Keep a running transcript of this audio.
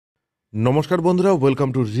নমস্কার বন্ধুরা, welcome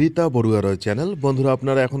to Rita Barua Roy channel. বন্ধুরা,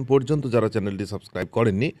 আপনারা এখন পর্যন্ত যারা চ্যানেলটি সাবস্ক্রাইব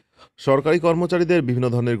করেননি, সরকারি কর্মচারীদের বিভিন্ন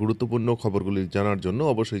ধরনের গুরুত্বপূর্ণ খবরগুলি জানার জন্য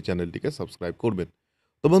অবশ্যই চ্যানেলটিকে সাবস্ক্রাইব করবেন।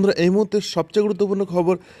 তো বন্ধুরা, এই মুহূর্তে সবচেয়ে গুরুত্বপূর্ণ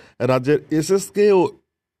খবর, রাজ্যের এসএসকে ও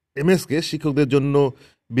এমএসকে শিক্ষকদের জন্য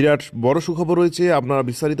বিরাট বড় সুখবর রয়েছে। আপনারা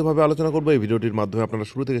বিস্তারিতভাবে আলোচনা করবো এই ভিডিওটির মাধ্যমে। আপনারা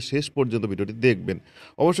শুরু থেকে শেষ পর্যন্ত ভিডিওটি দেখবেন।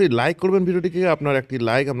 অবশ্যই লাইক করবেন ভিডিওটিকে। আপনার একটি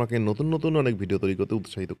লাইক আপনাকে নতুন নতুন অনেক ভিডিও তৈরি করতে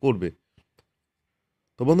উৎসাহিত করবে।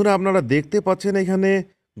 তো বন্ধুরা, আপনারা দেখতে পাচ্ছেন এখানে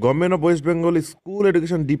government of West Bengal school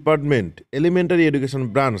education department elementary education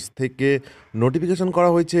branch থেকে নোটিফিকেশন করা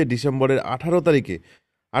হয়েছে ডিসেম্বরের 18 তারিখে,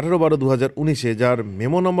 18/12/2019, যার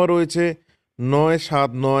মেমো নম্বর রয়েছে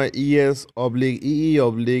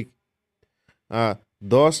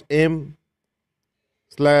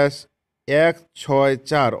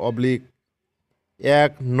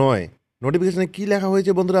নোটিফিকেশনে কী লেখা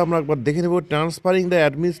হয়েছে বন্ধুরা, আমরা একবার দেখে নেব। Transferring the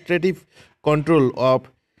administrative control of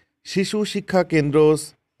শিশু শিক্ষা কেন্দ্রস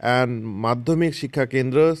and মাধ্যমিক শিক্ষা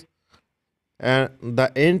কেন্দ্রস and the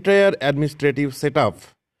entire administrative setup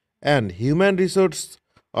and human resource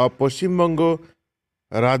of Paschimbanga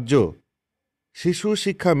রাজ্য শিশু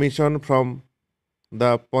শিক্ষা mission from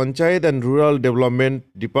the panchayat and rural development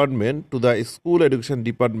department to the school education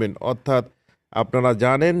department। অর্থাৎ আপনারা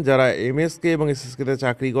জানেন, যারা এমএসকে এবং এসএসকেতে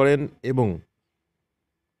চাকরি করেন এবং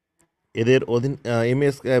এদের অধীন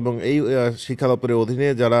এমএস এবং এই শিক্ষা দপ্তরের অধীনে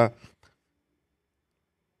যারা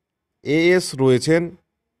এএস রয়েছেন,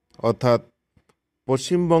 অর্থাৎ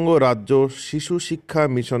পশ্চিমবঙ্গ রাজ্য শিশু শিক্ষা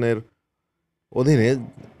মিশনের অধীনে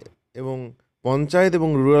এবং পঞ্চায়েত এবং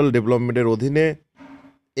রুরাল ডেভেলপমেন্টের অধীনে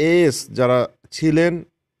এএস যারা ছিলেন,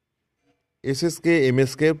 এসএসকে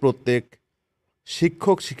এমএসকে প্রত্যেক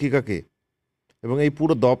শিক্ষক শিক্ষিকাকে এবং এই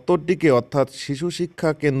পুরো দপ্তরটিকে, অর্থাৎ শিশু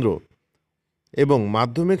শিক্ষা কেন্দ্র এবং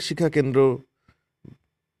মাধ্যমিক শিক্ষা কেন্দ্র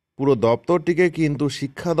পুরো দপ্তরটিকে কিন্তু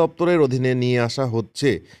শিক্ষা দপ্তরের অধীনে নিয়ে আসা হচ্ছে।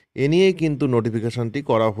 এ নিয়েই কিন্তু নোটিফিকেশনটি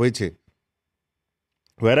করা হয়েছে।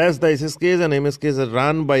 Whereas the SSKs and MSKs are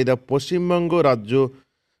run by the Pashchimbanga Rajya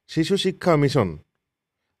Shishu Shiksha Mission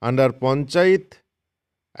under Panchayat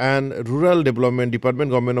and Rural Development Department,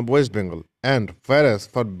 Government of West Bengal. And whereas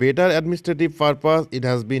for better administrative purpose, it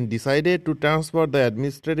has been decided to transfer the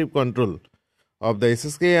administrative control of the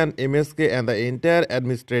SSK and MSK and the entire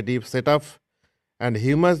administrative setup and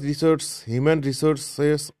human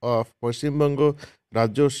resources of Pashchimbanga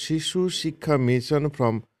Rajya Shishu Shiksha Mission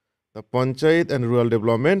from the Panchayat and Rural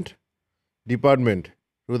Development Department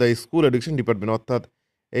to the School Education Department। অর্থাৎ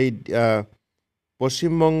এই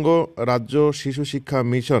পশ্চিমবঙ্গ রাজ্য শিশু শিক্ষা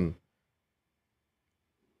mission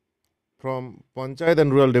from panchayat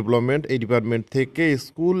and rural development এই department থেকে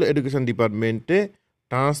school education ডিপার্টমেন্টে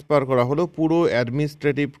transfer করা হলো পুরো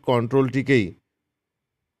অ্যাডমিনিস্ট্রেটিভ কন্ট্রোলটিকেই,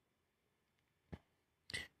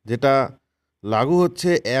 যেটা লাগু হচ্ছে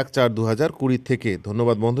 1/4/2020 থেকে।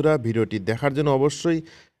 ধন্যবাদ বন্ধুরা ভিডিওটি দেখার জন্য। অবশ্যই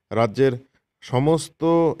রাজ্যের সমস্ত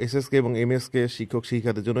এসএসকে এবং এমএসকে শিক্ষক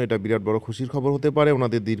শিক্ষিকাদের জন্য এটা বিরাট বড় খুশির খবর হতে পারে।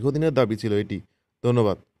 ওনাদের দীর্ঘদিনের দাবি ছিল এটি।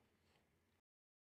 ধন্যবাদ।